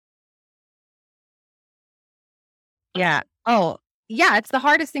Yeah. Oh, yeah. It's the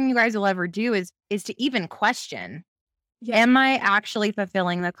hardest thing you guys will ever do is to even question, Yeah. am I actually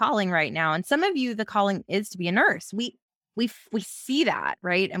fulfilling the calling right now? And some of you, the calling is to be a nurse. We see that,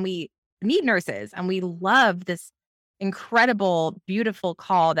 right? And we need nurses and we love this incredible, beautiful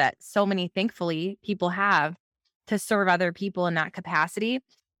call that so many, thankfully, people have to serve other people in that capacity.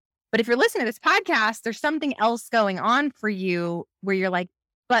 But if you're listening to this podcast, there's something else going on for you where you're like,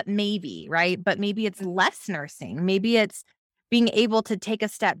 but maybe, right? But maybe it's less nursing. Maybe it's being able to take a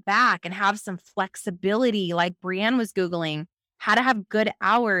step back and have some flexibility, like Brianne was Googling how to have good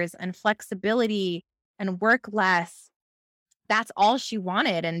hours and flexibility and work less. That's all she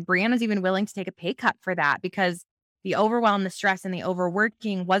wanted. And Brianne was even willing to take a pay cut for that because the overwhelm, the stress, and the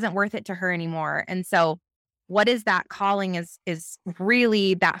overworking wasn't worth it to her anymore. And so what is that calling is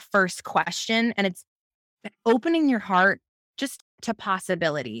really that first question. And it's opening your heart just to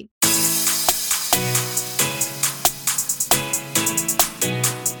possibility.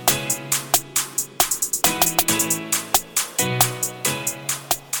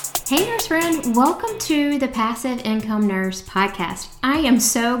 Hey, nurse friend, welcome to the Passive Income Nurse podcast. I am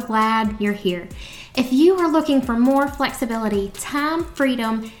so glad you're here. If you are looking for more flexibility, time,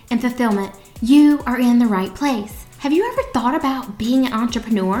 freedom, and fulfillment, you are in the right place. Have you ever thought about being an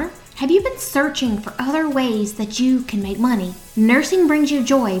entrepreneur? Have you been searching for other ways that you can make money? Nursing brings you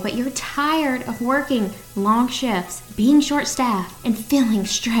joy, but you're tired of working long shifts, being short-staffed, and feeling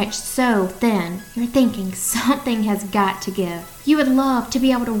stretched so thin. You're thinking something has got to give. You would love to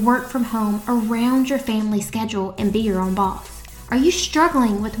be able to work from home around your family schedule and be your own boss. Are you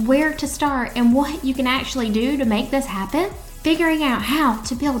struggling with where to start and what you can actually do to make this happen? Figuring out how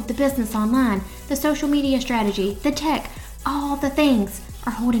to build the business online, the social media strategy, the tech, all the things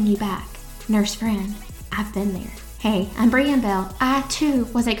are holding you back. Nurse friend, I've been there. Hey, I'm Brianne Bell. I too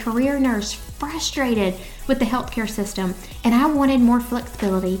was a career nurse frustrated with the healthcare system, and I wanted more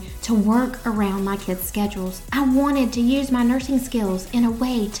flexibility to work around my kids' schedules. I wanted to use my nursing skills in a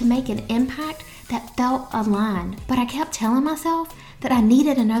way to make an impact that felt aligned, but I kept telling myself that I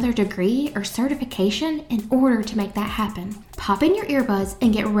needed another degree or certification in order to make that happen. Pop in your earbuds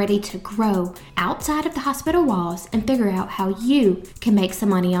and get ready to grow outside of the hospital walls and figure out how you can make some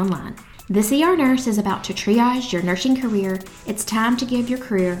money online. This ER Nurse is about to triage your nursing career. It's time to give your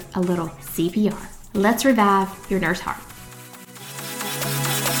career a little CPR. Let's revive your nurse heart.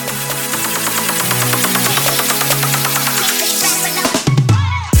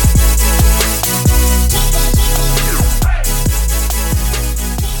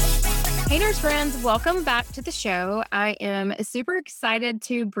 Hey, nurse friends, welcome back to the show. I am super excited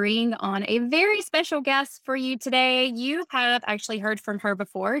to bring on a very special guest for you today. You have actually heard from her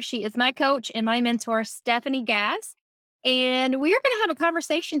before. She is my coach and my mentor, Stefanie Gass. And we are going to have a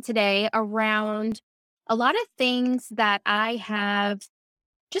conversation today around a lot of things that I have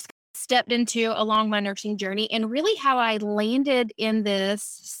just stepped into along my nursing journey and really how I landed in this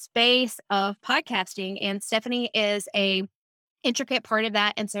space of podcasting. And Stefanie is a intricate part of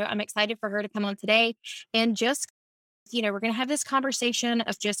that. And so I'm excited for her to come on today and just, we're going to have this conversation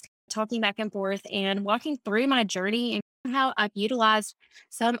of just talking back and forth and walking through my journey and how I've utilized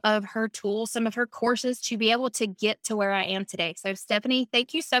some of her tools, some of her courses to be able to get to where I am today. So Stefanie,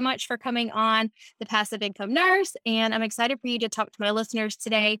 thank you so much for coming on the Passive Income Nurse. And I'm excited for you to talk to my listeners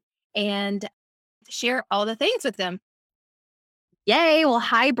today and share all the things with them. Yay. Well,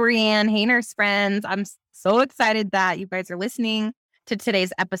 hi, Brianne. Hey, nurse friends. I'm so excited that you guys are listening to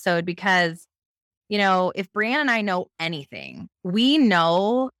today's episode because, if Brianne and I know anything, we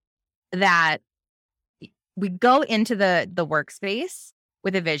know that we go into the workspace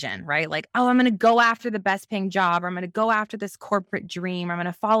with a vision, right? Like, oh, I'm going to go after the best paying job, or I'm going to go after this corporate dream, or I'm going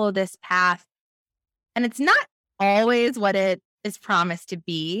to follow this path. And it's not always what it is promised to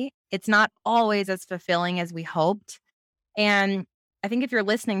be. It's not always as fulfilling as we hoped. And I think if you're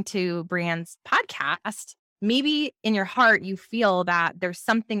listening to Brianne's podcast, maybe in your heart, you feel that there's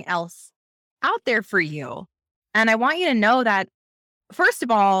something else out there for you. And I want you to know that, first of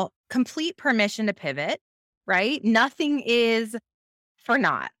all, complete permission to pivot, right? Nothing is for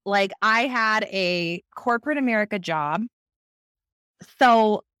naught. Like, I had a corporate America job.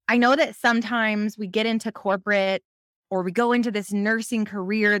 So I know that sometimes we get into corporate or we go into this nursing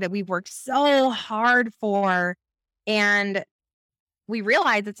career that we've worked so hard for, and we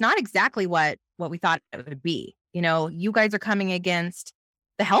realize it's not exactly what we thought it would be. You guys are coming against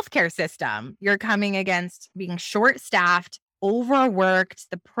the healthcare system. You're coming against being short-staffed, overworked,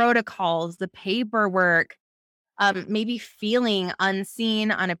 the protocols, the paperwork, maybe feeling unseen,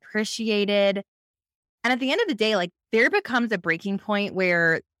 unappreciated. And at the end of the day, like, there becomes a breaking point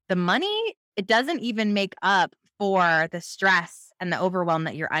where the money, it doesn't even make up for the stress and the overwhelm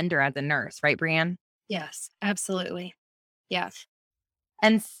that you're under as a nurse, right, Brianne? Yes, absolutely. Yes.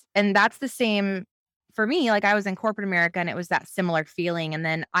 And that's the same for me. Like I was in corporate America and it was that similar feeling. And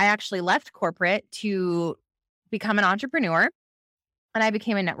then I actually left corporate to become an entrepreneur and I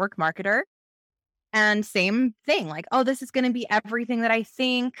became a network marketer. And same thing, like, oh, this is going to be everything that I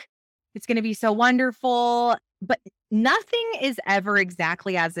think. It's going to be so wonderful. But nothing is ever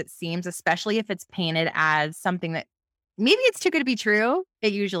exactly as it seems, especially if it's painted as something that maybe it's too good to be true.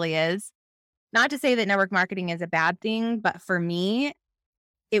 It usually is. Not to say that network marketing is a bad thing, but for me,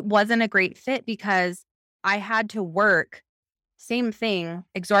 it wasn't a great fit because I had to work, same thing,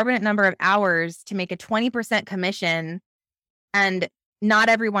 exorbitant number of hours to make a 20% commission, and not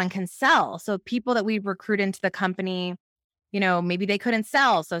everyone can sell. So people that we recruit into the company, maybe they couldn't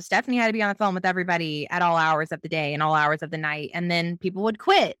sell. So Stefanie had to be on the phone with everybody at all hours of the day and all hours of the night. And then people would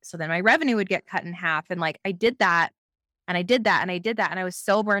quit. So then my revenue would get cut in half. And like I did that and I did that and I did that. And I was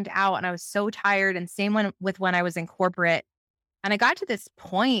so burnt out and I was so tired. And same with when I was in corporate. And I got to this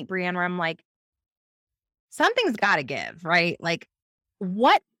point, Brianne, where I'm like, something's got to give, right? Like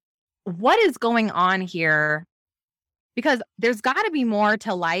what is going on here? Because there's got to be more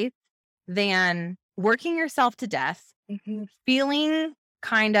to life than working yourself to death, feeling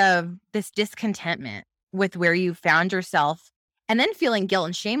kind of this discontentment with where you found yourself, and then feeling guilt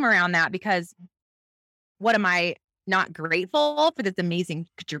and shame around that because what am I not grateful for this amazing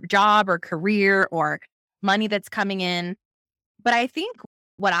job or career or money that's coming in? But I think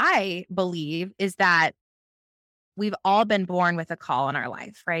what I believe is that we've all been born with a call in our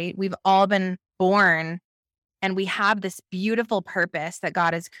life, right? We've all been born and we have this beautiful purpose that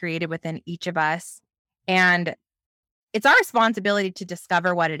God has created within each of us. And it's our responsibility to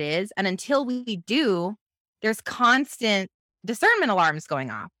discover what it is. And until we do, there's constant discernment alarms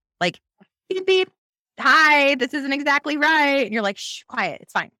going off. Like, beep, beep, hi, this isn't exactly right. And you're like, shh, quiet,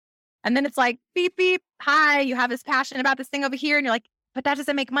 it's fine. And then it's like, beep, beep, hi, you have this passion about this thing over here. And you're like, but that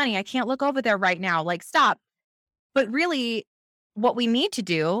doesn't make money. I can't look over there right now. Like, stop. But really, what we need to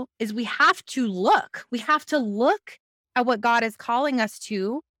do is we have to look. We have to look at what God is calling us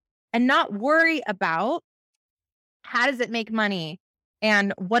to and not worry about how does it make money?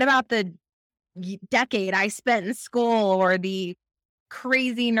 And what about the decade I spent in school or the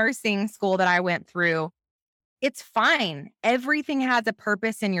crazy nursing school that I went through? It's fine. Everything has a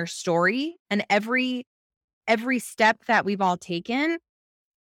purpose in your story, and every step that we've all taken,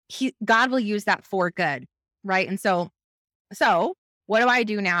 God will use that for good, right? And so what do I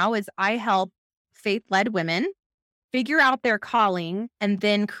do now is I help faith-led women figure out their calling and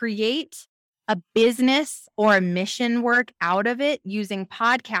then create a business or a mission work out of it using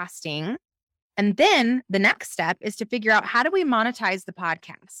podcasting. And then the next step is to figure out, how do we monetize the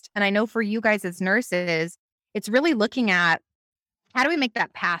podcast? And I know for you guys as nurses, it's really looking at how do we make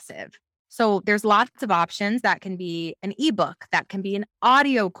that passive? So there's lots of options. That can be an ebook, that can be an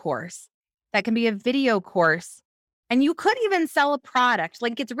audio course, that can be a video course. And you could even sell a product.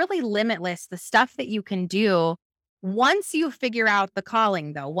 Like, it's really limitless, the stuff that you can do once you figure out the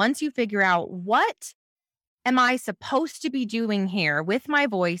calling, though. Once you figure out, what am I supposed to be doing here with my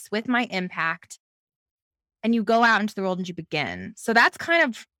voice, with my impact? And you go out into the world and you begin. So that's kind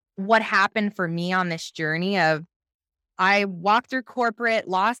of what happened for me on this journey of, I walked through corporate,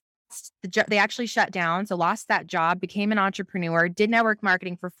 lost they actually shut down. So lost that job, became an entrepreneur, did network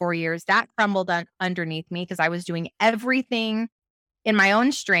marketing for 4 years. That crumbled underneath me because I was doing everything in my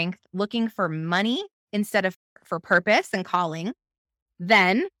own strength, looking for money instead of for purpose and calling.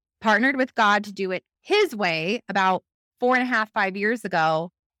 Then partnered with God to do it His way about 4.5, 5 years ago.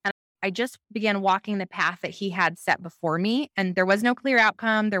 And I just began walking the path that He had set before me. And there was no clear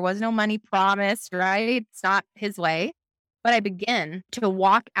outcome. There was no money promised, right? It's not His way. But I began to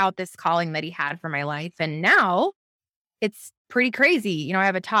walk out this calling that He had for my life. And now it's pretty crazy. I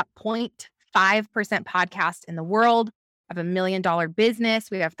have a top 0.5% podcast in the world. I have $1 million business.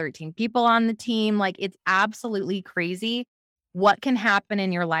 We have 13 people on the team. Like, it's absolutely crazy what can happen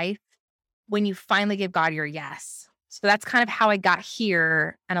in your life when you finally give God your yes. So that's kind of how I got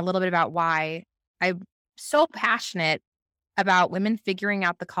here, and a little bit about why I'm so passionate about women figuring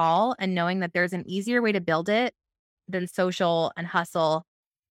out the call and knowing that there's an easier way to build it than social and hustle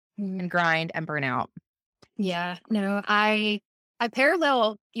and grind and burnout. Yeah, no, I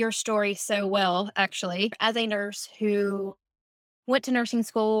parallel your story so well, actually. As a nurse who went to nursing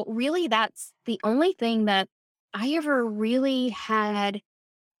school, really that's the only thing that I ever really had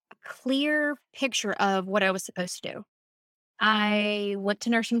a clear picture of what I was supposed to do. I went to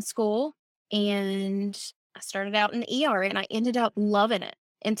nursing school and I started out in the ER and I ended up loving it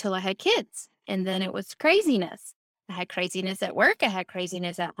until I had kids. And then it was craziness. I had craziness at work. I had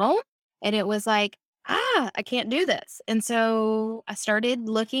craziness at home. And it was like, I can't do this. And so I started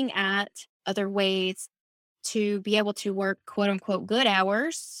looking at other ways to be able to work quote unquote good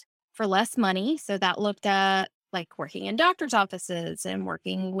hours for less money. So that looked at like working in doctor's offices and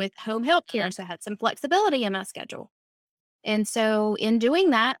working with home health care. So I had some flexibility in my schedule. And so in doing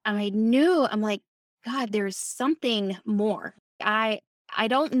that, I'm like, God, there's something more. I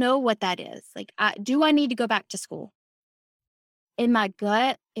don't know what that is. Like, do I need to go back to school? In my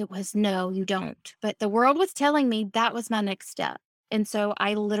gut, it was no, you don't. But the world was telling me that was my next step. And so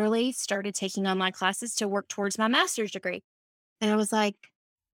I literally started taking online classes to work towards my master's degree. And I was like,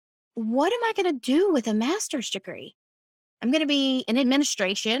 what am I going to do with a master's degree? I'm going to be in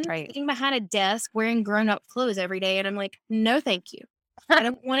administration, sitting behind a desk wearing grown up clothes every day. And I'm like, no, thank you. I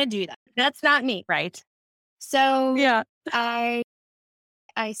don't want to do that. That's not me. Right. So Yeah.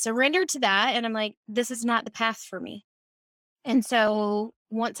 I surrendered to that. And I'm like, this is not the path for me. And so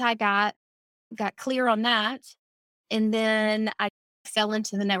once I got clear on that, and then I fell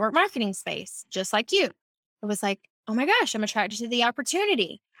into the network marketing space, just like you. It was like, oh my gosh, I'm attracted to the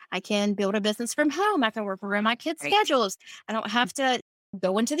opportunity. I can build a business from home. I can work around my kids' schedules. I don't have to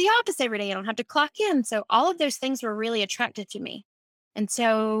go into the office every day. I don't have to clock in. So all of those things were really attractive to me. And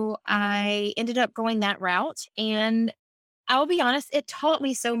so I ended up going that route. And I'll be honest, it taught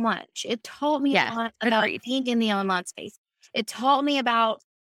me so much. It taught me a lot about being in the online space. It taught me about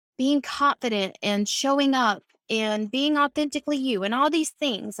being confident and showing up and being authentically you and all these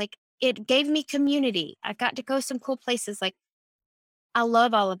things. Like, it gave me community. I got to go some cool places. Like, I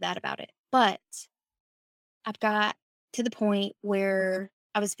love all of that about it. But I've got to the point where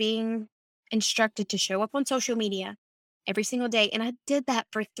I was being instructed to show up on social media every single day. And I did that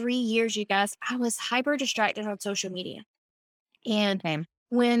for 3 years, you guys. I was hyper distracted on social media. And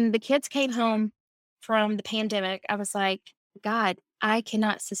when the kids came home from the pandemic, I was like, God, I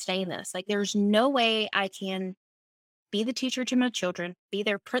cannot sustain this. Like, there's no way I can be the teacher to my children, be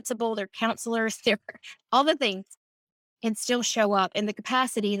their principal, their counselors, their all the things, and still show up in the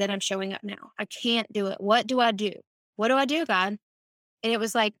capacity that I'm showing up now. I can't do it. What do I do? What do I do, God? And it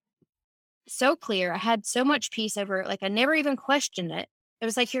was like so clear. I had so much peace over it. Like, I never even questioned it. It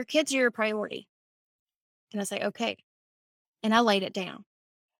was like, your kids are your priority. And I was like, okay. And I laid it down.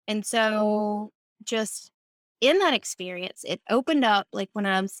 And so just in that experience, it opened up, like when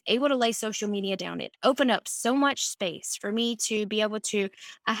I was able to lay social media down, it opened up so much space for me to be able to,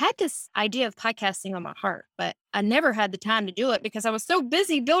 I had this idea of podcasting on my heart, but I never had the time to do it because I was so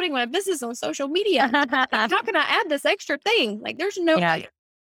busy building my business on social media. How can I add this extra thing? Like, there's no.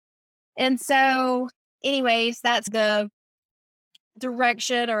 And so anyways, that's the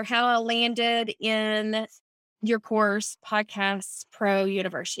direction or how I landed in your course, Podcast Pro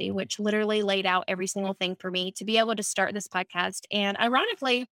University, which literally laid out every single thing for me to be able to start this podcast. And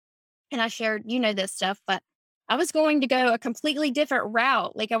ironically, and I shared, this stuff, but I was going to go a completely different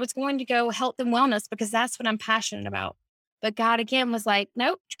route. Like, I was going to go health and wellness because that's what I'm passionate about. But God again was like,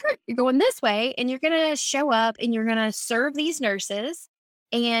 nope, you're going this way and you're going to show up and you're going to serve these nurses.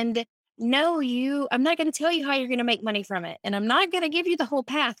 And no, I'm not going to tell you how you're going to make money from it. And I'm not going to give you the whole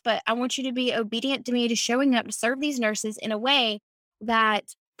path, but I want you to be obedient to me, to showing up to serve these nurses in a way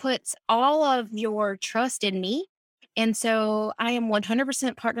that puts all of your trust in me. And so I am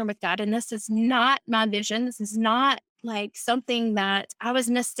 100% partnered with God. And this is not my vision. This is not like something that I was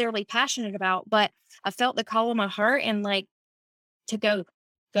necessarily passionate about, but I felt the call in my heart and like to go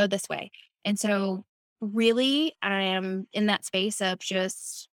this way. And so really I am in that space of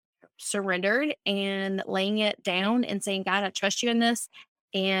just surrendered and laying it down and saying, God, I trust you in this.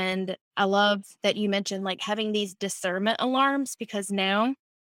 And I love that you mentioned like having these discernment alarms, because now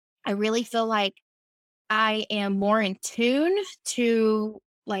I really feel like I am more in tune to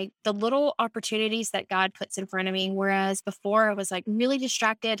like the little opportunities that God puts in front of me. Whereas before I was like really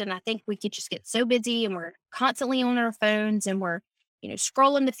distracted, and I think we could just get so busy and we're constantly on our phones and we're,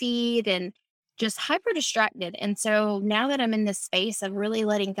 scrolling the feed and just hyper distracted. And so now that I'm in this space of really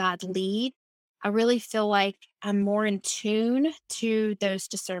letting God lead, I really feel like I'm more in tune to those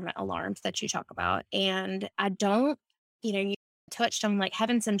discernment alarms that you talk about. And I don't, you touched on like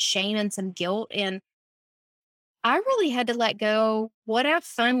having some shame and some guilt. And I really had to let go. What I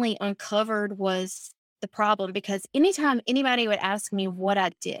finally uncovered was the problem, because anytime anybody would ask me what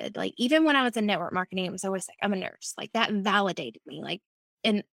I did, like even when I was in network marketing, it was always like, I'm a nurse. Like that validated me. Like,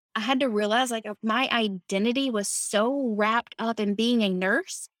 and I had to realize like my identity was so wrapped up in being a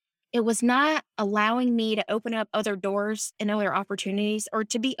nurse. It was not allowing me to open up other doors and other opportunities or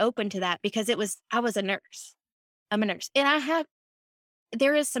to be open to that, because I was a nurse. I'm a nurse. And I have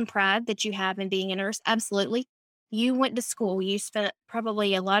there is some pride that you have in being a nurse. Absolutely. You went to school. You spent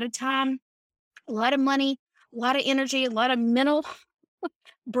probably a lot of time, a lot of money, a lot of energy, a lot of mental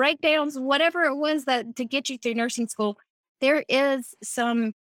breakdowns, whatever it was that to get you through nursing school. There is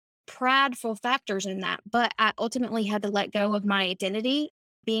some prideful factors in that, but I ultimately had to let go of my identity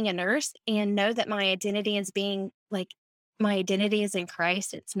being a nurse and know that my identity is being like my identity is in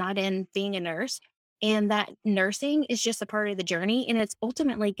Christ. It's not in being a nurse. And that nursing is just a part of the journey. And it's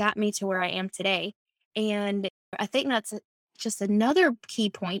ultimately got me to where I am today. And I think that's just another key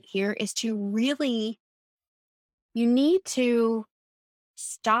point here is to really, you need to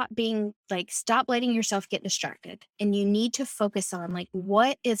stop letting yourself get distracted, and you need to focus on like,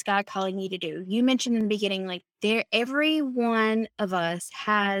 what is God calling you to do? You mentioned in the beginning, like every one of us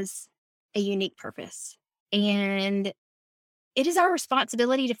has a unique purpose, and it is our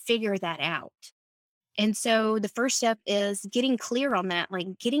responsibility to figure that out. And so the first step is getting clear on that,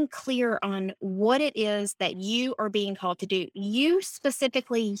 like getting clear on what it is that you are being called to do. You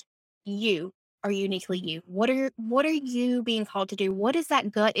specifically, you are uniquely you. What are you being called to do? What is that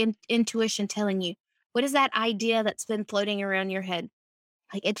intuition telling you? What is that idea that's been floating around your head?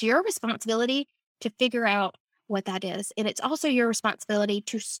 Like, it's your responsibility to figure out what that is. And it's also your responsibility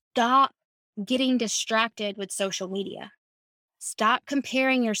to stop getting distracted with social media. Stop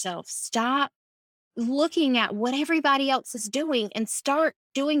comparing yourself. Stop looking at what everybody else is doing and start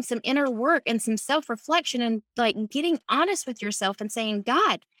doing some inner work and some self-reflection and like getting honest with yourself and saying,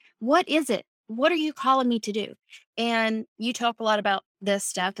 God, what is it? What are you calling me to do? And you talk a lot about this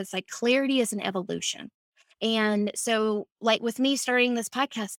stuff. It's like clarity is an evolution. And so like with me starting this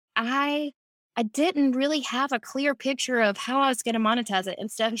podcast, I didn't really have a clear picture of how I was going to monetize it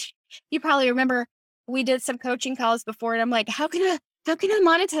and stuff. You probably remember we did some coaching calls before and I'm like, how can I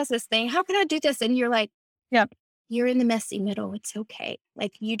monetize this thing? How can I do this? And you're like, Yeah. you're in the messy middle. It's okay.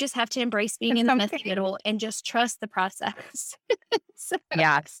 Like, you just have to embrace being in the messy middle and just trust the process. So,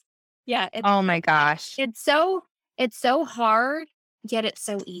 Yes. yeah. Oh my gosh. It's so hard, yet it's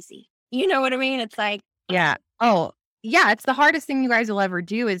so easy. You know what I mean? It's like, Yeah. Oh, yeah. It's the hardest thing you guys will ever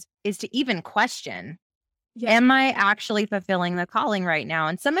do is to even question, yeah, am I actually fulfilling the calling right now?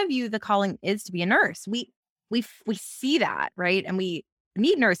 And some of you, the calling is to be a nurse. We see that, right? And we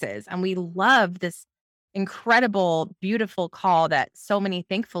need nurses, and we love this incredible, beautiful call that so many,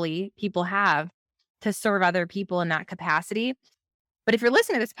 thankfully, people have to serve other people in that capacity. But if you're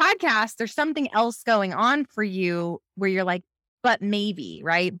listening to this podcast, there's something else going on for you where you're like, but maybe,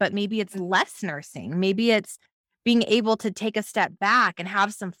 right? But maybe it's less nursing. Maybe it's being able to take a step back and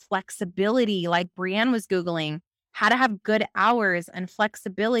have some flexibility, like Brianne was Googling how to have good hours and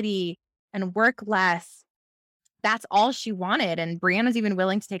flexibility and work less. That's all she wanted. And Brianne was even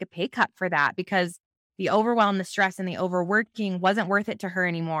willing to take a pay cut for that because the overwhelm, the stress, and the overworking wasn't worth it to her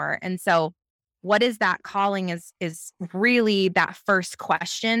anymore. And so what is that calling is really that first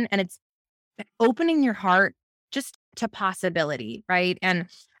question. And it's opening your heart just to possibility, right? And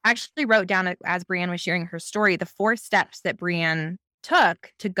I actually wrote down, as Brianne was sharing her story, the 4 steps that Brianne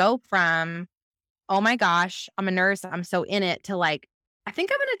took to go from, oh my gosh, I'm a nurse, I'm so in it, to like, I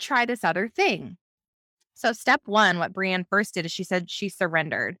think I'm going to try this other thing. So step 1, what Brianne first did is she said she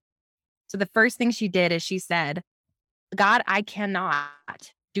surrendered. So the first thing she did is she said, God, I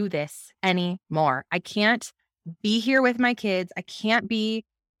cannot do this anymore. I can't be here with my kids. I can't be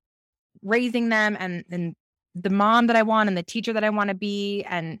raising them and the mom that I want and the teacher that I want to be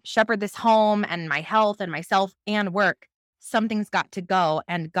and shepherd this home and my health and myself and work. Something's got to go.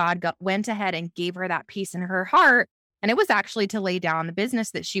 And God went ahead and gave her that peace in her heart. And it was actually to lay down the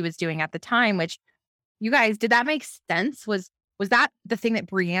business that she was doing at the time, which, you guys, did that make sense? Was that the thing that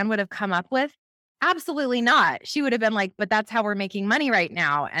Brianne would have come up with? Absolutely not. She would have been like, but that's how we're making money right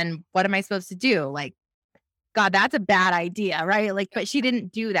now. And what am I supposed to do? Like, God, that's a bad idea, right? Like, but she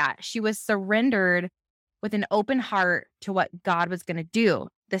didn't do that. She was surrendered with an open heart to what God was going to do.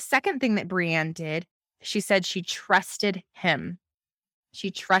 The second thing that Brianne did, she said she trusted him. She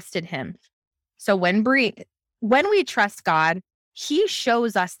trusted him. So when we trust God, he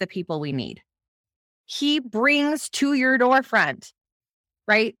shows us the people we need. He brings to your door front,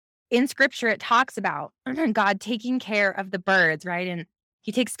 right? In scripture, it talks about God taking care of the birds, right? And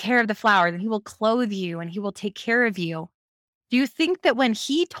he takes care of the flowers, and he will clothe you and he will take care of you. Do you think that when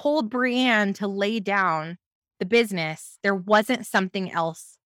he told Brianne to lay down the business, there wasn't something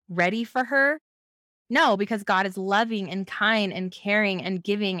else ready for her? No, because God is loving and kind and caring and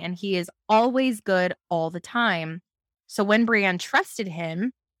giving, and he is always good all the time. So when Brianne trusted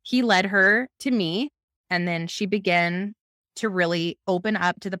him, he led her to me, and then she began to really open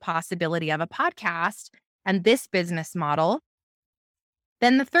up to the possibility of a podcast and this business model.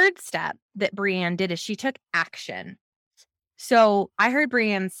 Then the third step that Brianne did is she took action. So I heard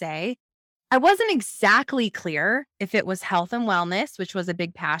Brianne say, I wasn't exactly clear if it was health and wellness, which was a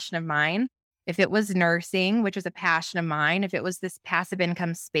big passion of mine, if it was nursing, which was a passion of mine, if it was this passive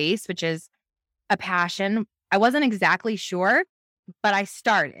income space, which is a passion. I wasn't exactly sure, but I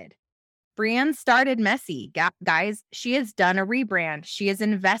started. Brianne started messy. Guys, she has done a rebrand. She has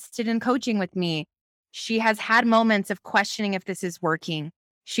invested in coaching with me. She has had moments of questioning if this is working.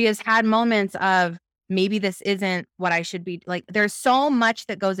 She has had moments of maybe this isn't what I should be like. There's so much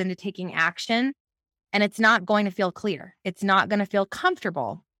that goes into taking action, and it's not going to feel clear. It's not going to feel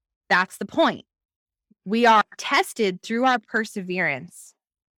comfortable. That's the point. We are tested through our perseverance.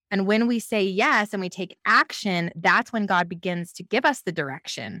 And when we say yes and we take action, that's when God begins to give us the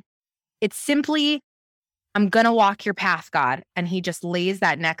direction. It's simply, I'm going to walk your path, God. And he just lays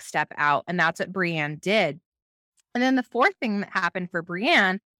that next step out. And that's what Brianne did. And then the fourth thing that happened for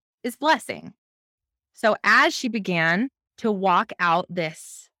Brianne is blessing. So as she began to walk out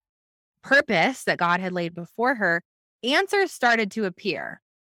this purpose that God had laid before her, answers started to appear.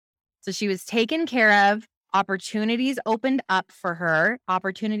 So she was taken care of. Opportunities opened up for her,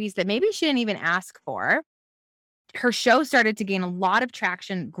 opportunities that maybe she didn't even ask for. Her show started to gain a lot of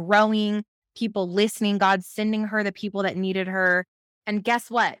traction, growing, people listening, God sending her the people that needed her. And guess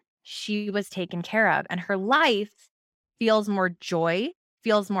what? She was taken care of. And her life feels more joy,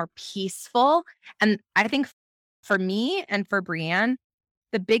 feels more peaceful. And I think for me and for Brianne,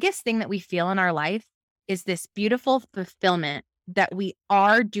 the biggest thing that we feel in our life is this beautiful fulfillment that we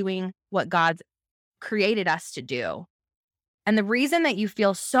are doing what God's created us to do. And the reason that you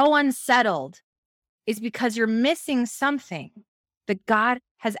feel so unsettled is because you're missing something that God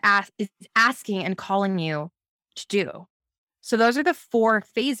is asking and calling you to do. So those are the 4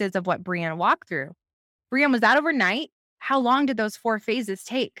 phases of what Brianne walked through. Brianne, was that overnight? How long did those 4 phases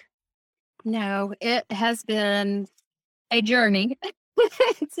take? No, it has been a journey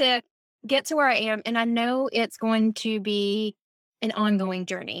to get to where I am. And I know it's going to be an ongoing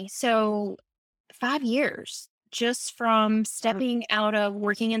journey. So 5 years just from stepping out of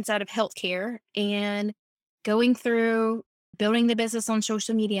working inside of healthcare and going through building the business on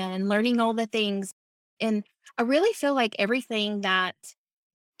social media and learning all the things. And I really feel like everything that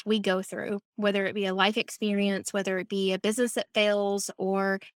we go through, whether it be a life experience, whether it be a business that fails,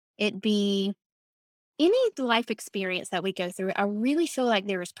 or it be any life experience that we go through, I really feel like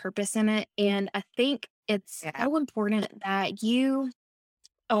there is purpose in it. And I think it's so important that you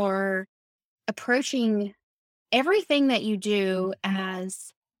are approaching everything that you do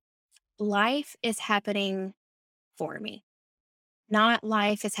as life is happening for me, not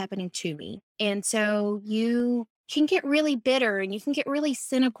life is happening to me. And so you can get really bitter and you can get really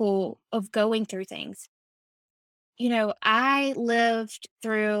cynical of going through things. You know, I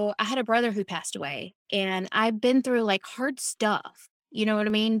had a brother who passed away, and I've been through like hard stuff. You know what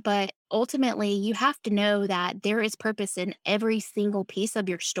I mean? But ultimately, you have to know that there is purpose in every single piece of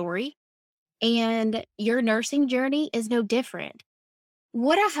your story. And your nursing journey is no different.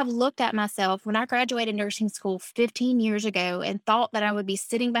 Would I have looked at myself when I graduated nursing school 15 years ago and thought that I would be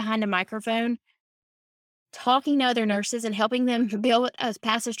sitting behind a microphone talking to other nurses and helping them build a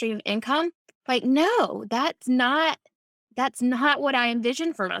passive stream of income? Like, no, that's not what I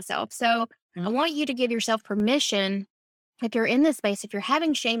envisioned for myself. So I want you to give yourself permission. If you're in this space, if you're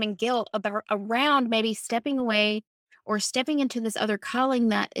having shame and guilt around maybe stepping away or stepping into this other calling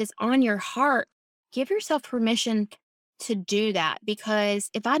that is on your heart, give yourself permission to do that.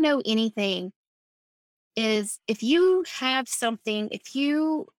 Because if I know anything, is if you have something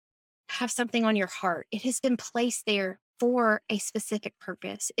on your heart, it has been placed there for a specific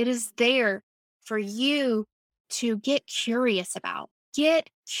purpose. It is there for you to get curious about. Get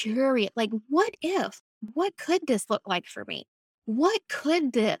curious. Like, what if? What could this look like for me? What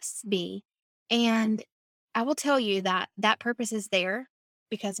could this be? And I will tell you that that purpose is there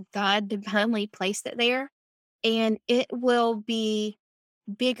because God divinely placed it there. And it will be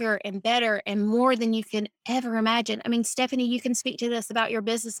bigger and better and more than you can ever imagine. I mean, Stefanie, you can speak to this about your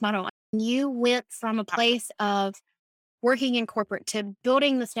business model. You went from a place of working in corporate to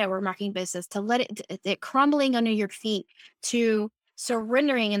building this network marketing business, to let it crumbling under your feet, to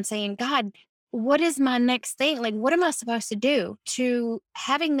surrendering and saying, God, what is my next thing? Like, what am I supposed to do? To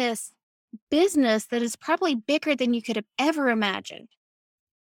having this business that is probably bigger than you could have ever imagined.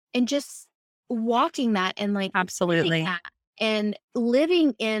 And just walking that and like Absolutely. that and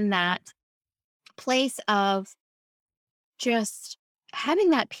living in that place of just having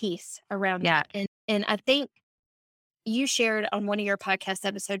that peace around that. And I think you shared on one of your podcast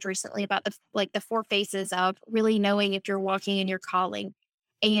episodes recently about the 4 phases of really knowing if you're walking in your calling.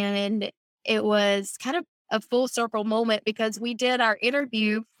 And it was kind of a full circle moment because we did our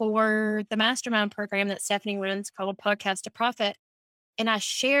interview for the mastermind program that Stefanie runs called Podcast to Profit. And I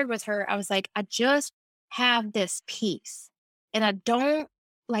shared with her, I was like, I just have this piece. And I don't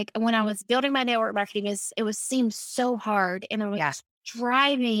like when I was building my network marketing, it was seemed so hard. And I was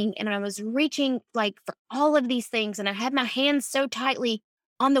driving and I was reaching like for all of these things. And I had my hands so tightly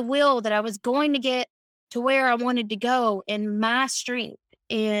on the wheel that I was going to get to where I wanted to go in my strength.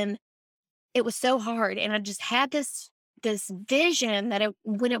 And it was so hard. And I just had this vision that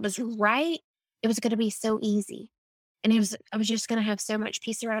when it was right, it was going to be so easy. And I was just going to have so much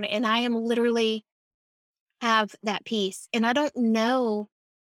peace around it. And I am literally have that peace. And I don't know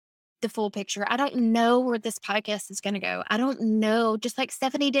the full picture. I don't know where this podcast is going to go. I don't know, just like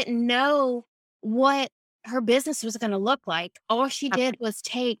Stefanie didn't know what her business was going to look like. All she did was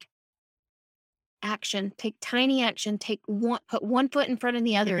take action, take tiny action, put one foot in front of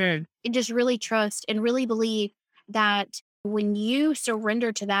the other, and just really trust and really believe that when you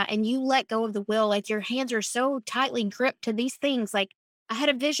surrender to that and you let go of the will, like your hands are so tightly gripped to these things. Like I had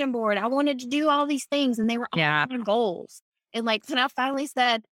a vision board. I wanted to do all these things and they were all my goals. And like, when I finally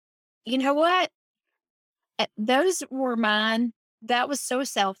said, you know what? Those were mine. That was so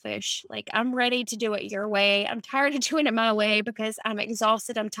selfish. Like, I'm ready to do it your way. I'm tired of doing it my way because I'm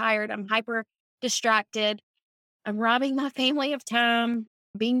exhausted. I'm tired. I'm hyper distracted. I'm robbing my family of time,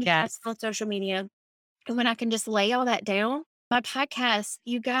 being distracted on social media. And when I can just lay all that down, my podcast,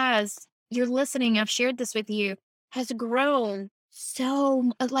 you guys, you're listening, I've shared this with you, has grown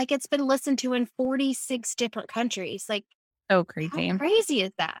so, like it's been listened to in 46 different countries. Like, so crazy. How crazy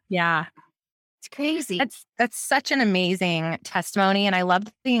is that? Yeah. It's crazy. That's such an amazing testimony. And I love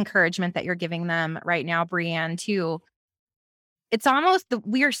the encouragement that you're giving them right now, Brianne, too. It's almost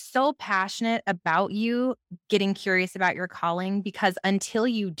we are so passionate about you getting curious about your calling because until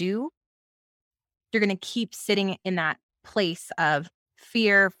you do, you're going to keep sitting in that place of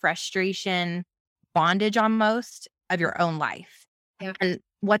fear, frustration, bondage almost of your own life. Yeah. And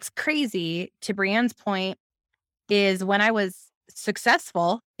what's crazy, to Brianne's point, is when I was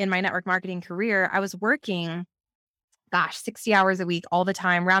successful in my network marketing career, I was working, 60 hours a week, all the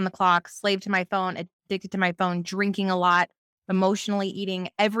time, round the clock, slave to my phone, addicted to my phone, drinking a lot, emotionally eating.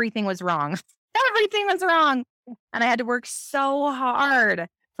 Everything was wrong. Everything was wrong. And I had to work so hard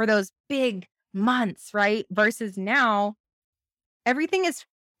for those big months, right? Versus now, everything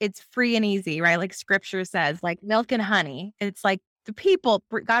it's free and easy, right? Like scripture says, like milk and honey. It's like the people,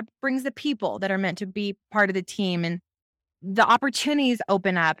 God brings the people that are meant to be part of the team and the opportunities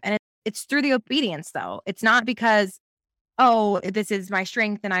open up. And it's through the obedience though. It's not because, oh, this is my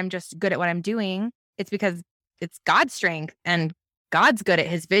strength and I'm just good at what I'm doing. It's because it's God's strength and God's good at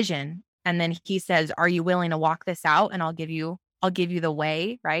his vision. And then he says, are you willing to walk this out? And I'll give you the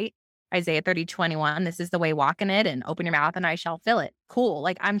way, right? Isaiah 30:21, this is the way, walk in it and open your mouth and I shall fill it. Cool.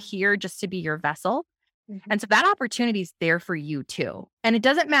 Like I'm here just to be your vessel. Mm-hmm. And so that opportunity is there for you too. And it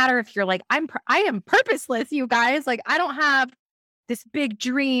doesn't matter if you're like, I am purposeless, you guys. Like I don't have this big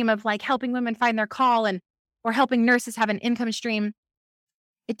dream of like helping women find their call or helping nurses have an income stream.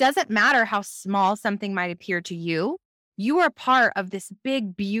 It doesn't matter how small something might appear to you. You are part of this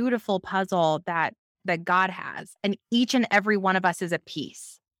big, beautiful puzzle that God has. And each and every one of us is a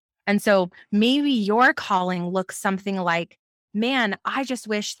piece. And so maybe your calling looks something like, man, I just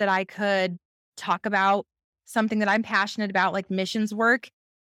wish that I could talk about something that I'm passionate about, like missions work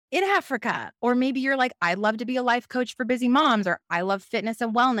in Africa. Or maybe you're like, I'd love to be a life coach for busy moms, or I love fitness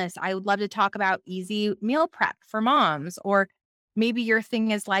and wellness. I would love to talk about easy meal prep for moms. Or maybe your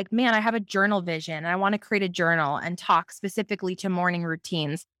thing is like, man, I have a journal vision and I want to create a journal and talk specifically to morning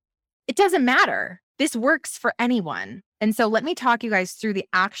routines. It doesn't matter. This works for anyone. And so let me talk you guys through the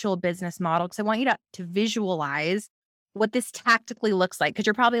actual business model because I want you to visualize what this tactically looks like. Because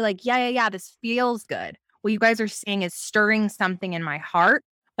you're probably like, yeah, this feels good. What you guys are saying is stirring something in my heart,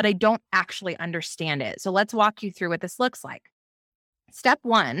 but I don't actually understand it. So let's walk you through what this looks like. Step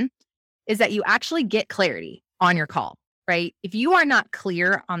one is that you actually get clarity on your call, right? If you are not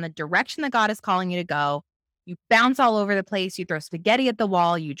clear on the direction that God is calling you to go, you bounce all over the place, you throw spaghetti at the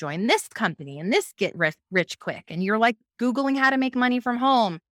wall, you join this company and this get rich quick. And you're like Googling how to make money from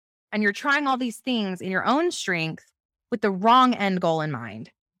home. And you're trying all these things in your own strength with the wrong end goal in mind.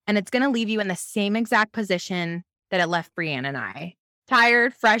 And it's going to leave you in the same exact position that it left Brianne and I.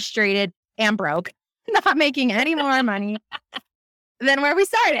 Tired, frustrated, and broke, not making any more money than where we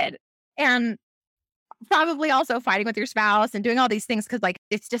started. And probably also fighting with your spouse and doing all these things because like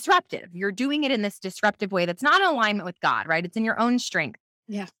it's disruptive. You're doing it in this disruptive way that's not in alignment with God, right? It's in your own strength.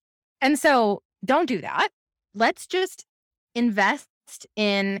 Yeah. And so don't do that. Let's just invest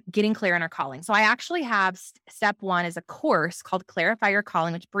in getting clear on our calling. So I actually have step 1 is a course called Clarify Your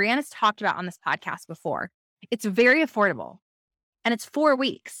Calling, which Brianne has talked about on this podcast before. It's very affordable and it's 4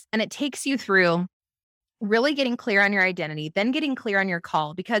 weeks, and it takes you through really getting clear on your identity, then getting clear on your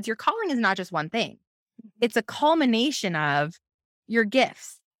call, because your calling is not just one thing. It's a culmination of your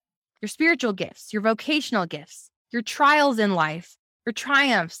gifts, your spiritual gifts, your vocational gifts, your trials in life, your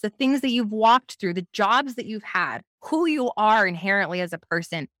triumphs, the things that you've walked through, the jobs that you've had, who you are inherently as a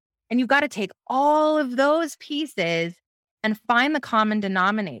person. And you've got to take all of those pieces and find the common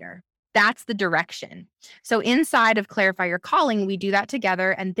denominator. That's the direction. So inside of Clarify Your Calling, we do that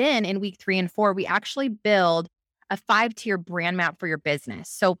together. And then in week 3 and 4, we actually build a 5-tier brand map for your business.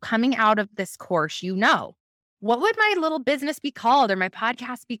 So coming out of this course, what would my little business be called or my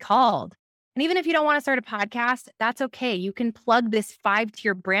podcast be called? And even if you don't want to start a podcast, that's okay. You can plug this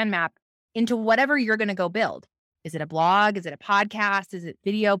 5-tier brand map into whatever you're going to go build. Is it a blog? Is it a podcast? Is it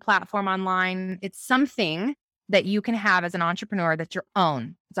video platform online? It's something that you can have as an entrepreneur that's your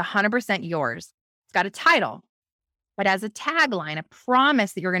own. It's 100% yours. It's got a title. It has a tagline, a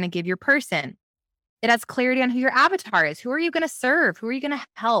promise that you're going to give your person. It has clarity on who your avatar is. Who are you going to serve? Who are you going to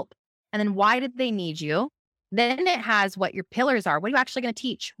help? And then why did they need you? Then it has what your pillars are. What are you actually going to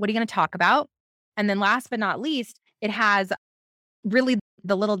teach? What are you going to talk about? And then last but not least, it has really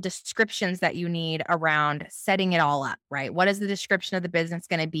the little descriptions that you need around setting it all up, right? What is the description of the business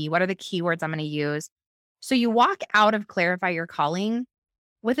going to be? What are the keywords I'm going to use? So you walk out of Clarify Your Calling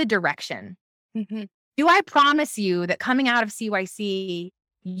with a direction. Mm-hmm. Do I promise you that coming out of CYC,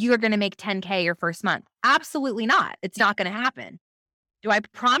 you're going to make 10K your first month? Absolutely not. It's not going to happen. Do I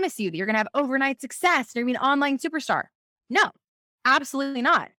promise you that you're going to have overnight success? You're going to be an online superstar? No, absolutely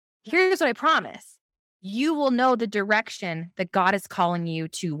not. Here's what I promise. You will know the direction that God is calling you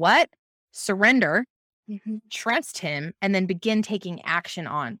to what? Surrender, trust him, and then begin taking action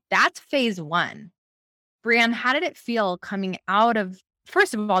on. That's phase 1. Brianne, how did it feel coming out of,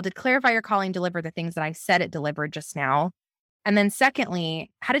 first of all, did Clarify Your Calling deliver the things that I said it delivered just now? And then secondly,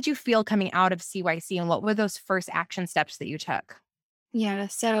 how did you feel coming out of CYC, and what were those first action steps that you took? Yeah.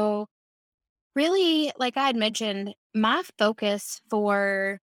 So really, like I had mentioned, my focus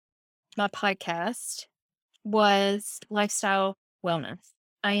for my podcast was lifestyle wellness.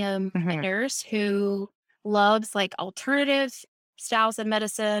 I am a nurse who loves like alternative styles of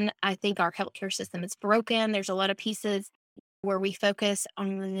medicine. I think our healthcare system is broken. There's a lot of pieces where we focus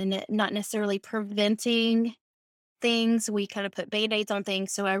on not necessarily preventing things. We kind of put Band-Aids on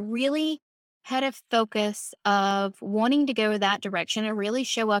things. So I really had a focus of wanting to go that direction and really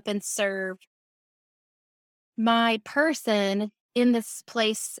show up and serve my person in this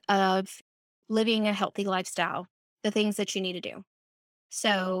place of living a healthy lifestyle, the things that you need to do.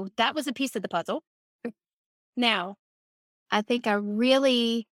 So that was a piece of the puzzle. Now, I think I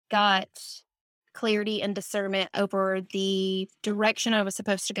really got clarity and discernment over the direction I was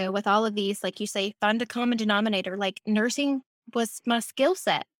supposed to go with all of these. Like you say, find a common denominator. Like nursing was my skill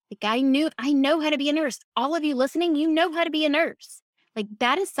set. Like I know how to be a nurse. All of you listening, you know how to be a nurse. Like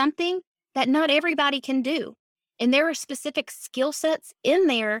that is something that not everybody can do. And there are specific skill sets in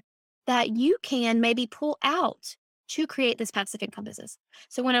there that you can maybe pull out to create this passive income business.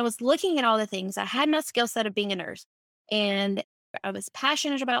 So when I was looking at all the things, I had my skill set of being a nurse and I was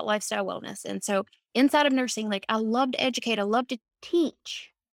passionate about lifestyle wellness. And so inside of nursing, like I love to educate, I love to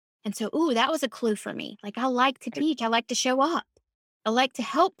teach. And so, that was a clue for me. Like I like to teach, I like to show up. I like to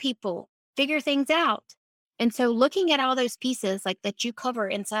help people figure things out. And so looking at all those pieces like that you cover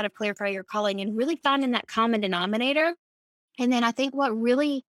inside of Clarify Your Calling and really finding that common denominator. And then I think what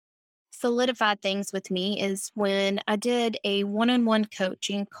really solidified things with me is when I did a one-on-one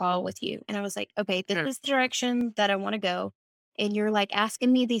coaching call with you. And I was like, okay, this is the direction that I want to go. And you're like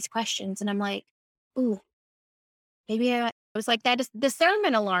asking me these questions. And I'm like, maybe I was like that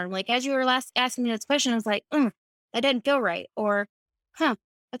discernment alarm. Like as you were last asking me this question, I was like, that didn't feel right. Or,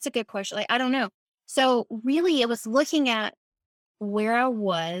 that's a good question. Like, I don't know. So really it was looking at where I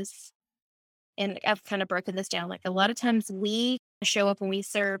was. And I've kind of broken this down. Like a lot of times we show up and we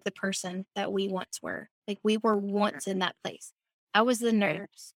serve the person that we once were. Like we were once in that place. I was the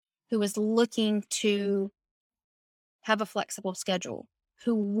nurse who was looking to have a flexible schedule,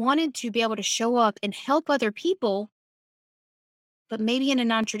 who wanted to be able to show up and help other people, but maybe in a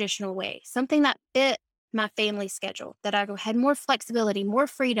non-traditional way, something that fit my family schedule, that I had more flexibility, more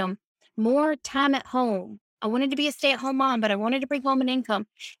freedom, more time at home. I wanted to be a stay-at-home mom, but I wanted to bring home an income.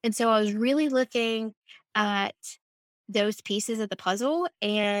 And so I was really looking at those pieces of the puzzle,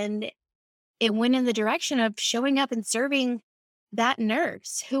 and it went in the direction of showing up and serving that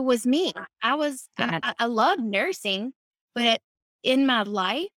nurse who was me. I love nursing, but in my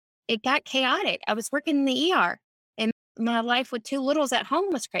life, it got chaotic. I was working in the ER and my life with two littles at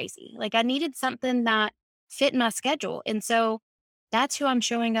home was crazy. Like I needed something that fit my schedule. And so that's who I'm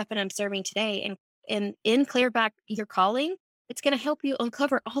showing up and I'm serving today. And in Clear Back Your Calling, it's going to help you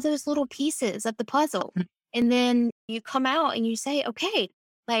uncover all those little pieces of the puzzle. And then you come out and you say, okay,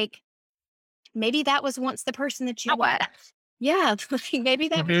 like maybe that was once the person that you What? Yeah, maybe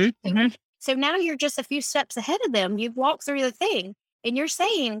that was. Mhm. So now you're just a few steps ahead of them. You've walked through the thing and you're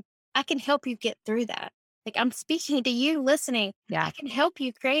saying, I can help you get through that. Like I'm speaking to you listening. Yeah. I can help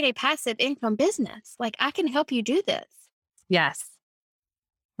you create a passive income business. Like I can help you do this. Yes.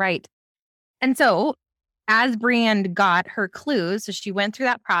 Right. And so as Brienne got her clues, so she went through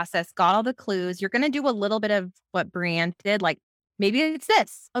that process, got all the clues, you're going to do a little bit of what Brienne did. Like maybe it's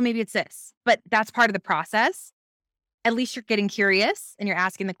this. Oh, maybe it's this. But that's part of the process. At least you're getting curious and you're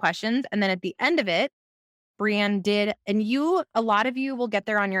asking the questions. And then at the end of it, Brienne did, and a lot of you will get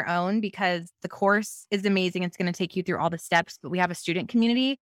there on your own because the course is amazing. It's going to take you through all the steps, but we have a student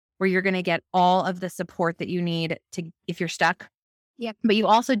community where you're going to get all of the support that you need to, if you're stuck. Yep. But you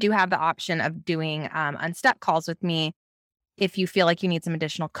also do have the option of doing unstuck calls with me if you feel like you need some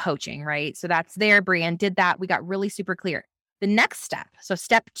additional coaching, right? So that's there. Brienne did that. We got really super clear. The next step. So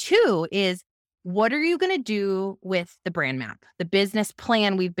step 2 is, what are you going to do with the brand map, the business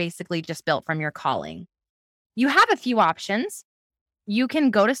plan we've basically just built from your calling? You have a few options. You can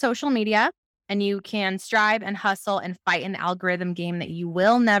go to social media and you can strive and hustle and fight an algorithm game that you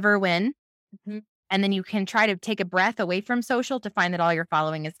will never win. Mm-hmm. And then you can try to take a breath away from social to find that all your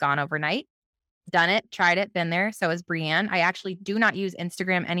following is gone overnight. Done it, tried it, been there. So is Brienne. I actually do not use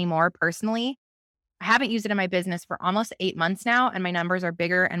Instagram anymore personally. I haven't used it in my business for almost 8 months now, and my numbers are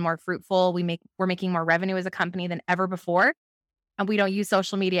bigger and more fruitful. We're making more revenue as a company than ever before. And we don't use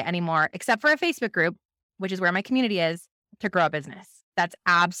social media anymore, except for a Facebook group, which is where my community is, to grow a business. That's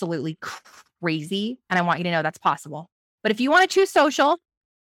absolutely crazy. And I want you to know that's possible. But if you want to choose social,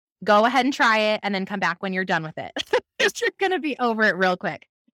 go ahead and try it and then come back when you're done with it. You're going to be over it real quick.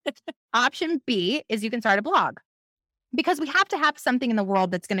 Option B is you can start a blog, because we have to have something in the world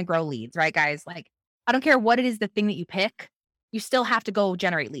that's going to grow leads, right, guys? Like, I don't care what it is, the thing that you pick, you still have to go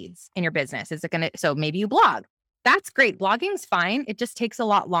generate leads in your business. So maybe you blog. That's great. Blogging's fine. It just takes a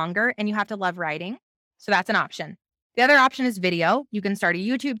lot longer and you have to love writing. So that's an option. The other option is video. You can start a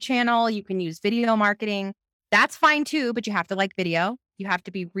YouTube channel. You can use video marketing. That's fine too, but you have to like video. You have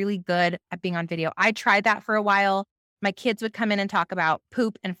to be really good at being on video. I tried that for a while. My kids would come in and talk about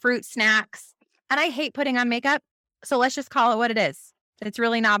poop and fruit snacks, and I hate putting on makeup. So let's just call it what it is. It's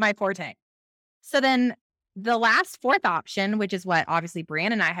really not my forte. So then the last fourth option, which is what obviously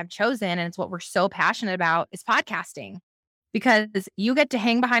Brienne and I have chosen, and it's what we're so passionate about, is podcasting, because you get to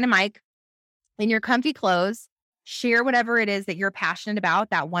hang behind a mic in your comfy clothes, share whatever it is that you're passionate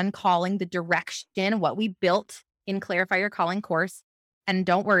about, that one calling, the direction, what we built in Clarify Your Calling course. And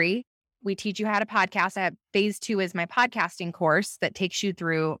don't worry, we teach you how to podcast. Phase 2 is my podcasting course that takes you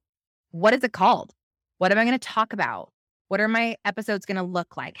through, what is it called? What am I going to talk about? What are my episodes going to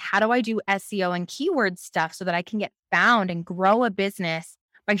look like? How do I do SEO and keyword stuff so that I can get found and grow a business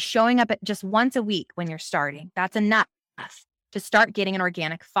by showing up at just once a week when you're starting? That's enough to start getting an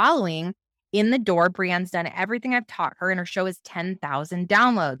organic following in the door. Brienne's done everything I've taught her, and her show is 10,000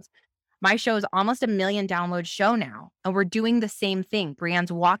 downloads. My show is almost 1 million download show now, and we're doing the same thing.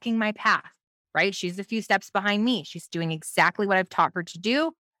 Brienne's walking my path, right? She's a few steps behind me. She's doing exactly what I've taught her to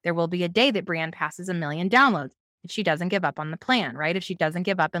do. There will be a day that Brienne passes 1 million downloads if she doesn't give up on the plan, right? If she doesn't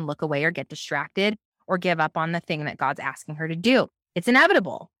give up and look away or get distracted or give up on the thing that God's asking her to do. It's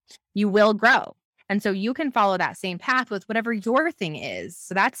inevitable. You will grow. And so you can follow that same path with whatever your thing is.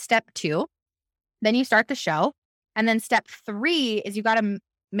 So that's step 2. Then you start the show. And then step 3 is you got to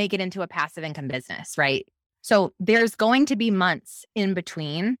make it into a passive income business, right? So there's going to be months in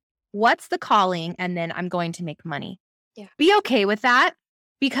between. What's the calling? And then I'm going to make money. Yeah. Be okay with that,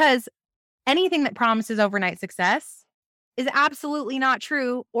 because anything that promises overnight success is absolutely not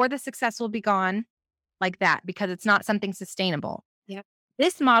true, or the success will be gone like that because it's not something sustainable. Yep.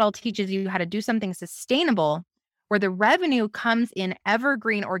 This model teaches you how to do something sustainable where the revenue comes in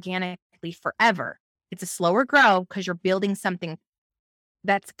evergreen organically forever. It's a slower grow because you're building something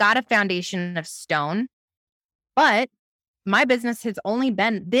that's got a foundation of stone. But my business has only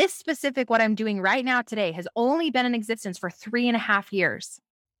been, this specific, what I'm doing right now today, has only been in existence for 3.5 years.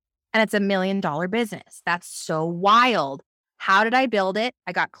 And it's $1 million business. That's so wild. How did I build it?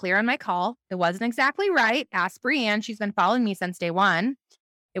 I got clear on my call. It wasn't exactly right. Ask Brienne. She's been following me since day one.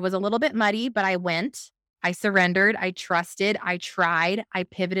 It was a little bit muddy, but I went. I surrendered. I trusted. I tried. I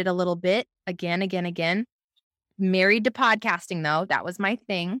pivoted a little bit. Again. married to podcasting though. That was my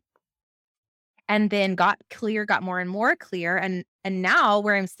thing. And then got more and more clear. And now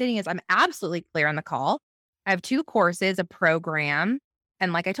where I'm sitting is I'm absolutely clear on the call. I have 2 courses, a program.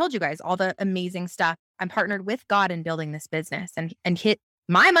 And like I told you guys, all the amazing stuff. I'm partnered with God in building this business and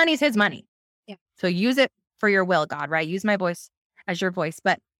my money's his money. Yeah. So use it for your will, God, right? Use my voice as your voice.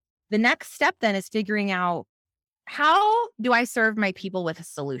 But the next step then is figuring out, how do I serve my people with a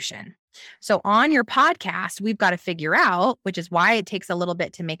solution? So on your podcast, we've got to figure out, which is why it takes a little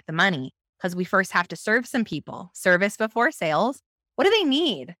bit to make the money, because we first have to serve some people. Service before sales. What do they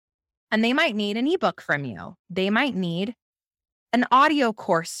need? And they might need an ebook from you. They might need an audio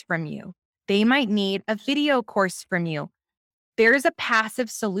course from you. They might need a video course from you. There's a passive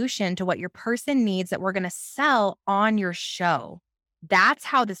solution to what your person needs that we're going to sell on your show. That's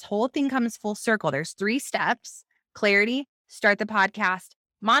how this whole thing comes full circle. There's 3 steps: clarity, start the podcast,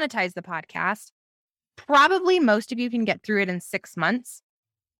 monetize the podcast. Probably most of you can get through it in 6 months.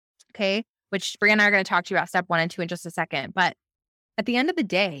 Okay. Which Brianna and I are going to talk to you about step 1 and 2 in just a second. But at the end of the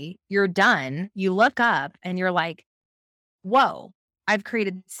day, you're done. You look up and you're like, whoa, I've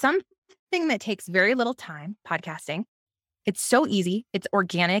created something that takes very little time, podcasting. It's so easy. It's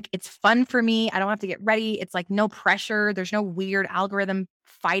organic. It's fun for me. I don't have to get ready. It's like no pressure. There's no weird algorithm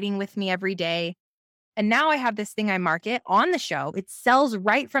fighting with me every day. And now I have this thing I market on the show. It sells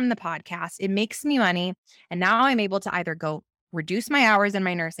right from the podcast. It makes me money. And now I'm able to either go reduce my hours in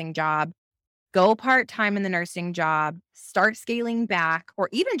my nursing job, go part-time in the nursing job, start scaling back, or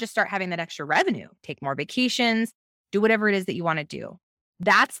even just start having that extra revenue, take more vacations, do whatever it is that you want to do.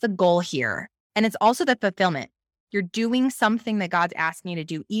 That's the goal here. And it's also the fulfillment. You're doing something that God's asking you to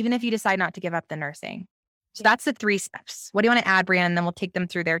do, even if you decide not to give up the nursing. So that's the 3 steps. What do you want to add, Brianna? And then we'll take them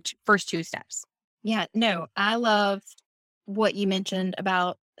through their first 2 steps. Yeah, no, I love what you mentioned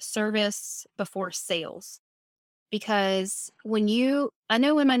about service before sales. Because I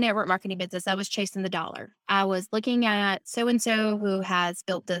know in my network marketing business, I was chasing the dollar. I was looking at so-and-so who has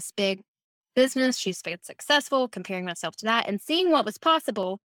built this big business. She's been successful, comparing myself to that and seeing what was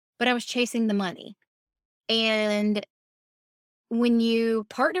possible, but I was chasing the money. And when you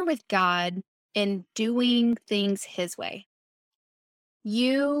partner with God in doing things his way,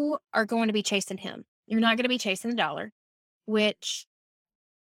 you are going to be chasing him. You're not going to be chasing the dollar, which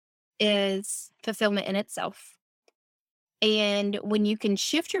is fulfillment in itself. And when you can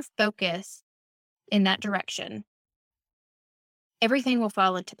shift your focus in that direction, everything will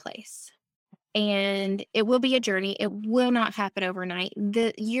fall into place. And it will be a journey. It will not happen overnight.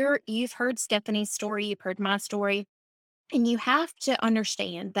 You've heard Stefanie's story, you've heard my story, and you have to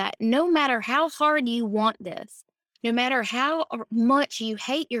understand that no matter how hard you want this, no matter how much you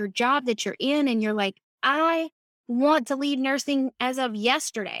hate your job that you're in, and you're like, I want to leave nursing as of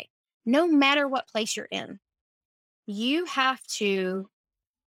yesterday, no matter what place you're in, you have to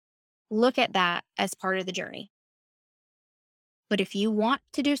look at that as part of the journey. But if you want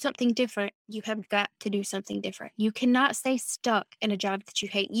to do something different, you have got to do something different. You cannot stay stuck in a job that you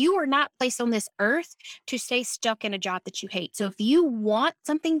hate. You are not placed on this earth to stay stuck in a job that you hate. So if you want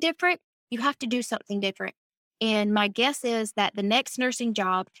something different, you have to do something different. And my guess is that the next nursing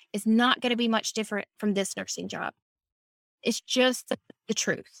job is not going to be much different from this nursing job. It's just the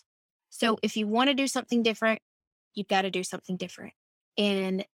truth. So if you want to do something different, you've got to do something different.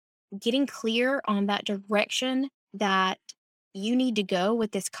 And getting clear on that direction that you need to go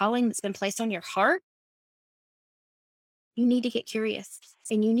with this calling that's been placed on your heart, you need to get curious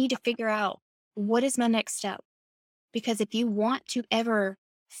and you need to figure out, what is my next step? Because if you want to ever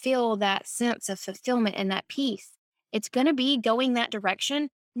feel that sense of fulfillment and that peace, it's going to be going that direction,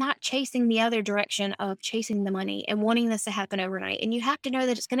 not chasing the other direction of chasing the money and wanting this to happen overnight. And you have to know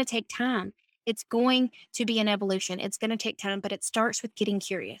that it's going to take time. It's going to be an evolution. It's going to take time, but it starts with getting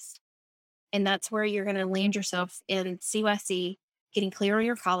curious. And that's where you're going to land yourself in CYC, getting clear on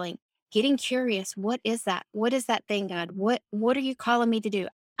your calling, getting curious. What is that? What is that thing, God? What are you calling me to do?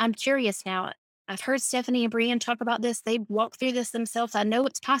 I'm curious now. I've heard Stefanie and Brianna talk about this. They walk through this themselves. I know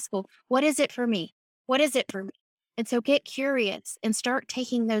it's possible. What is it for me? What is it for me? And so get curious and start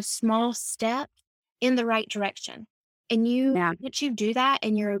taking those small steps in the right direction. And once you do that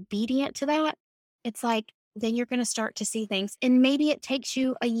and you're obedient to that, it's like, then you're going to start to see things. And maybe it takes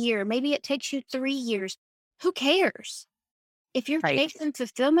you a year. Maybe it takes you 3 years. Who cares? If you're chasing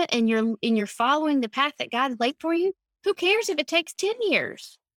fulfillment and you're following the path that God laid for you, who cares if it takes 10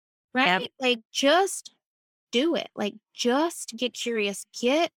 years? Right? Yep. Like, just do it. Like, just get curious.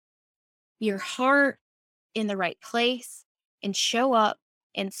 Get your heart in the right place and show up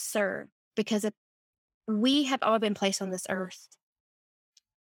and serve. Because we have all been placed on this earth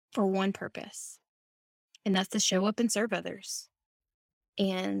for one purpose. and that's to show up and serve others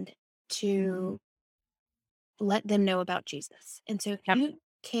and to let them know about Jesus. And so if Yep. you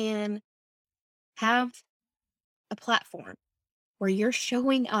can have a platform where you're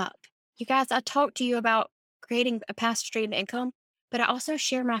showing up. You guys, I talked to you about creating a passive stream of income, but I also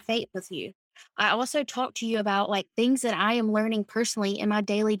share my faith with you. I also talk to you about like things that I am learning personally in my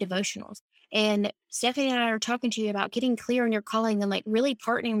daily devotionals. And Stephanie and I are talking to you about getting clear on your calling and like really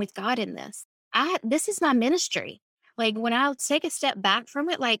partnering with God in this. This is my ministry. Like when I take a step back from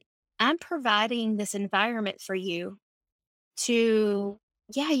it, like I'm providing this environment for you to,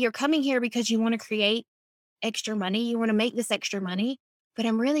 yeah, you're coming here because you want to create extra money. You want to make this extra money, but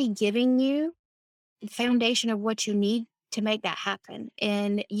I'm really giving you the foundation of what you need to make that happen.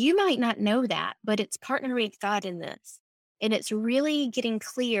 And you might not know that, but it's partnering with God in this. And it's really getting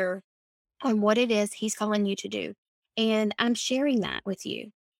clear on what it is He's calling you to do. And I'm sharing that with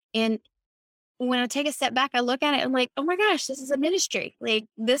you. And when I take a step back, I look at it and like, oh my gosh, this is a ministry. Like,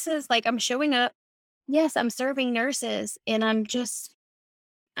 this is like, I'm showing up. Yes, I'm serving nurses and I'm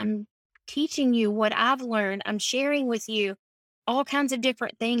teaching you what I've learned. I'm sharing with you all kinds of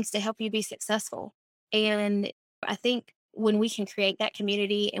different things to help you be successful. And I think when we can create that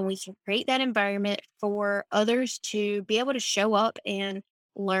community and we can create that environment for others to be able to show up and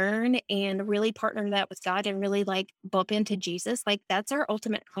learn and really partner that with God and really like bump into Jesus, like that's our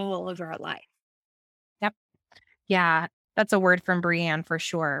ultimate call over our life. Yep. Yeah. That's a word from Brianne for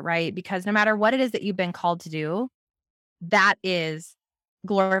sure, right? Because no matter what it is that you've been called to do, that is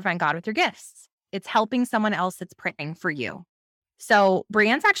glorifying God with your gifts. It's helping someone else that's praying for you. So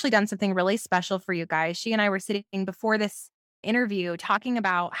Brianne's actually done something really special for you guys. She and I were sitting before this interview talking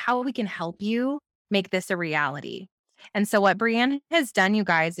about how we can help you make this a reality. And so what Brianne has done, you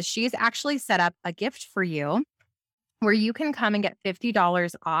guys, is she's actually set up a gift for you where you can come and get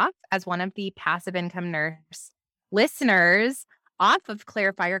 $50 off as one of the passive income nurse listeners off of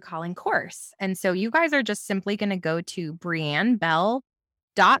Clarify Your Calling course. And so you guys are just simply going to go to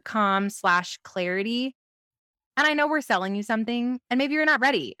briannebell.com/clarity. And I know we're selling you something and maybe you're not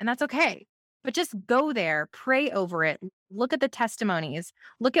ready and that's okay. But just go there, pray over it, look at the testimonies,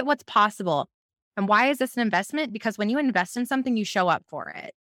 look at what's possible. And why is this an investment? Because when you invest in something, you show up for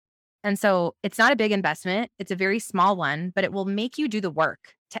it. And so it's not a big investment. It's a very small one, but it will make you do the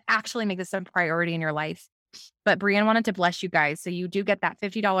work to actually make this a priority in your life. But Brianne wanted to bless you guys. So you do get that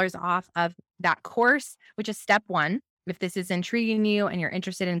 $50 off of that course, which is step one. If this is intriguing you and you're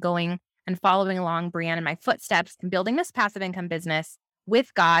interested in going and following along Brianne and my footsteps and building this passive income business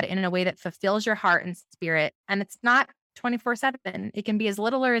with God in a way that fulfills your heart and spirit. And it's not 24/7. It can be as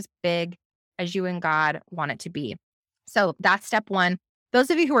little or as big as you and God want it to be. So that's step one. Those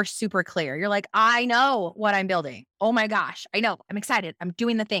of you who are super clear, you're like, I know what I'm building. Oh my gosh, I know. I'm excited. I'm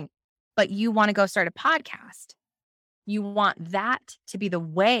doing the thing. But you want to go start a podcast. You want that to be the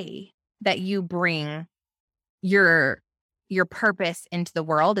way that you bring your purpose into the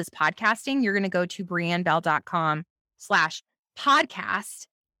world is podcasting. You're going to go to briannebell.com/podcast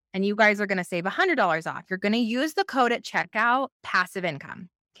and you guys are going to save $100 off. You're going to use the code at checkout, passive income.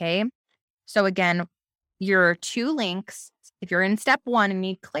 Okay. So again, your two links, if you're in step one and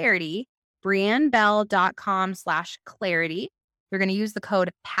need clarity, briannebell.com/clarity. You're going to use the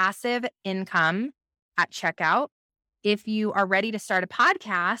code passive income at checkout. If you are ready to start a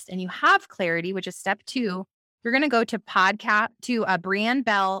podcast and you have clarity, which is step two, you're going to go to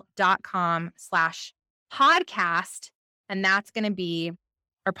briannebell.com/podcast. And that's going to be,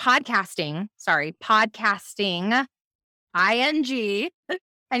 or podcasting, ing,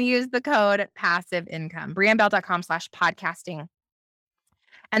 and use the code passive income, briannebell.com/podcasting.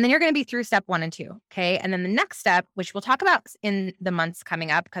 And then you're going to be through step 1 and 2. Okay. And then the next step, which we'll talk about in the months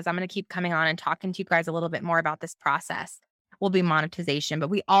coming up, because I'm going to keep coming on and talking to you guys a little bit more about this process, will be monetization. But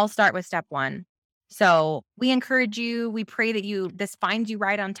we all start with step 1. So we encourage you, we pray that this finds you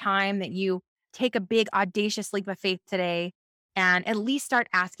right on time, that you take a big, audacious leap of faith today and at least start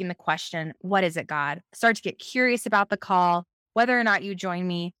asking the question, what is it, God? Start to get curious about the call, whether or not you join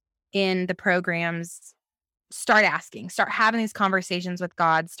me in the programs. Start asking, start having these conversations with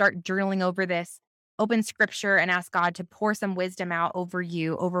God, start journaling over this, open scripture and ask God to pour some wisdom out over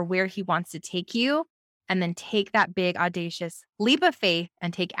you, over where he wants to take you, and then take that big, audacious leap of faith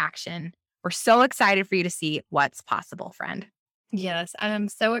and take action. We're so excited for you to see what's possible, friend. Yes, I'm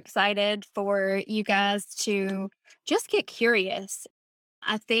so excited for you guys to just get curious.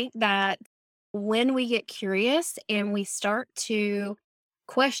 I think that when we get curious and we start to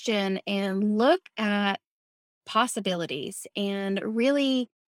question and look at possibilities and really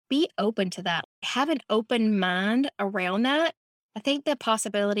be open to that, have an open mind around that, I think the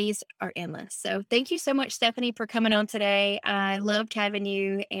possibilities are endless. So thank you so much, Stefanie, for coming on today. I loved having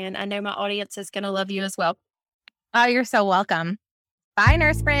you, and I know my audience is going to love you as well. Oh, you're so welcome. Bye,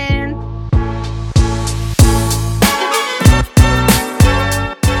 nurse friends.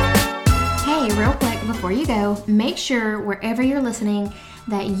 Hey, real quick before you go, make sure wherever you're listening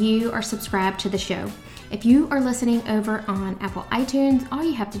that you are subscribed to the show. If you are listening over on Apple iTunes, all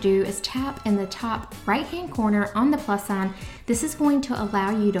you have to do is tap in the top right-hand corner on the plus sign. This is going to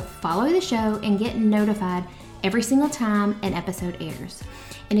allow you to follow the show and get notified every single time an episode airs.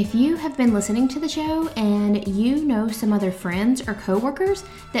 And if you have been listening to the show and you know some other friends or coworkers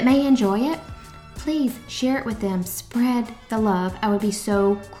that may enjoy it, please share it with them. Spread the love. I would be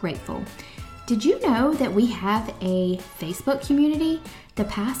so grateful. Did you know that we have a Facebook community? The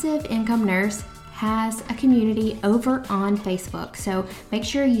Passive Income Nurse has a community over on Facebook. So make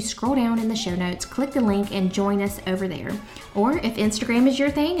sure you scroll down in the show notes, click the link, and join us over there. Or if Instagram is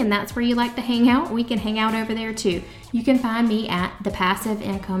your thing and that's where you like to hang out, we can hang out over there too. You can find me at The Passive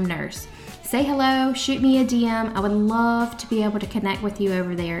Income Nurse. Say hello, shoot me a DM. I would love to be able to connect with you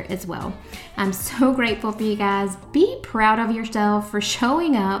over there as well. I'm so grateful for you guys. Be proud of yourself for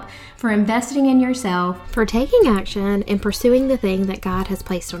showing up, for investing in yourself, for taking action and pursuing the thing that God has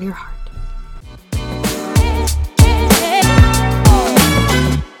placed on your heart.